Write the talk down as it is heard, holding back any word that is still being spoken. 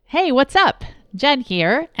Hey, what's up? Jen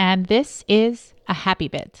here, and this is a happy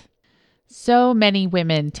bit. So many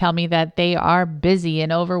women tell me that they are busy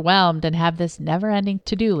and overwhelmed and have this never-ending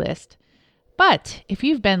to-do list. But if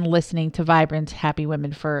you've been listening to Vibrant Happy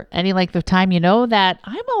Women for any length of time, you know that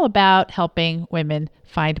I'm all about helping women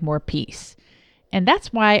find more peace. And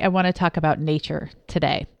that's why I want to talk about nature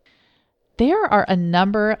today. There are a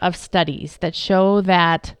number of studies that show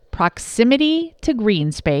that proximity to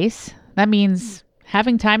green space, that means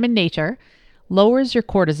having time in nature, lowers your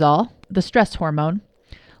cortisol, the stress hormone,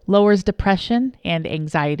 lowers depression and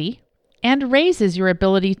anxiety, and raises your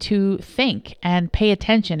ability to think and pay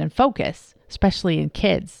attention and focus, especially in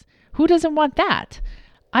kids. Who doesn't want that?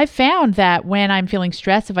 I've found that when I'm feeling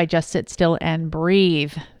stressed, if I just sit still and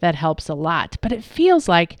breathe, that helps a lot. But it feels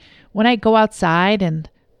like when I go outside and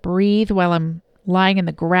breathe while I'm lying in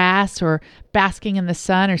the grass or basking in the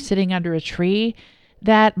sun or sitting under a tree,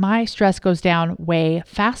 that my stress goes down way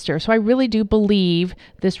faster. So I really do believe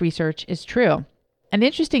this research is true. An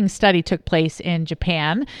interesting study took place in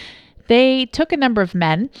Japan. They took a number of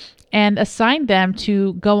men and assigned them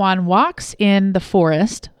to go on walks in the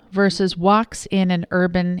forest versus walks in an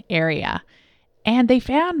urban area. And they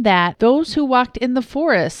found that those who walked in the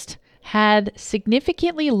forest had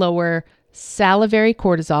significantly lower salivary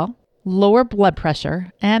cortisol, lower blood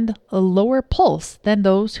pressure, and a lower pulse than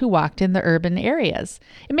those who walked in the urban areas.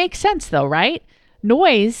 It makes sense though, right?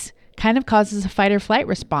 Noise kind of causes a fight or flight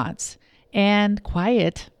response, and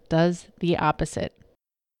quiet does the opposite.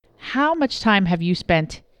 How much time have you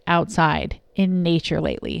spent outside in nature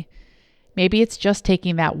lately? Maybe it's just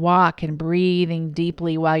taking that walk and breathing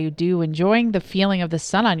deeply while you do, enjoying the feeling of the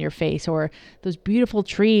sun on your face or those beautiful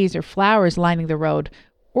trees or flowers lining the road.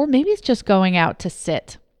 Or maybe it's just going out to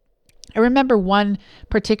sit. I remember one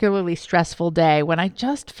particularly stressful day when I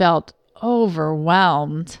just felt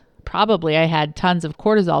overwhelmed. Probably I had tons of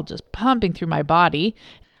cortisol just pumping through my body.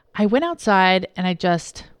 I went outside and I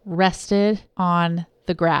just rested on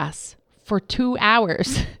the grass for 2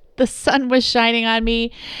 hours. The sun was shining on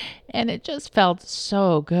me and it just felt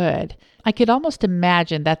so good. I could almost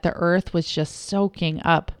imagine that the earth was just soaking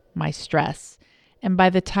up my stress. And by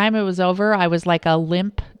the time it was over, I was like a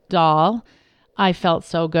limp doll. I felt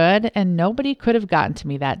so good and nobody could have gotten to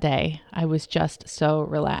me that day. I was just so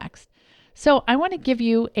relaxed. So I want to give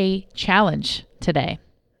you a challenge today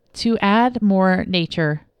to add more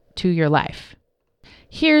nature to your life.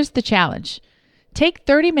 Here's the challenge. Take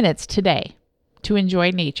 30 minutes today to enjoy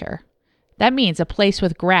nature. That means a place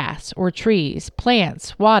with grass or trees,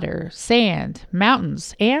 plants, water, sand,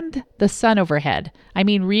 mountains, and the sun overhead. I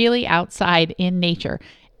mean, really outside in nature,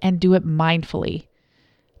 and do it mindfully.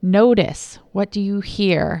 Notice, what do you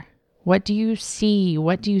hear? What do you see?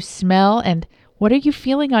 What do you smell? And what are you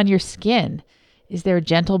feeling on your skin? Is there a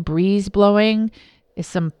gentle breeze blowing? Is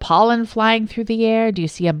some pollen flying through the air? Do you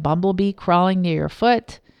see a bumblebee crawling near your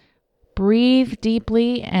foot? Breathe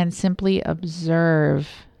deeply and simply observe.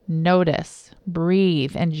 Notice,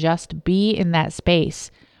 breathe, and just be in that space.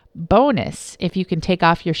 Bonus, if you can take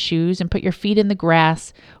off your shoes and put your feet in the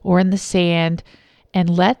grass or in the sand and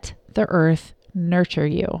let the earth nurture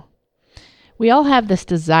you. We all have this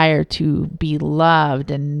desire to be loved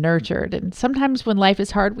and nurtured. And sometimes when life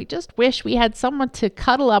is hard, we just wish we had someone to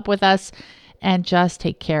cuddle up with us and just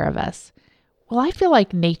take care of us. Well, I feel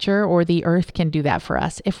like nature or the earth can do that for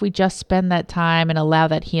us if we just spend that time and allow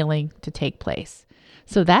that healing to take place.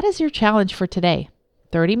 So that is your challenge for today,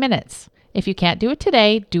 30 minutes. If you can't do it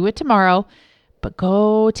today, do it tomorrow, but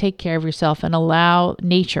go take care of yourself and allow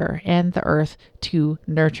nature and the earth to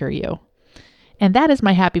nurture you. And that is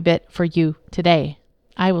my happy bit for you today.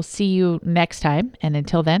 I will see you next time. And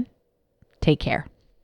until then, take care.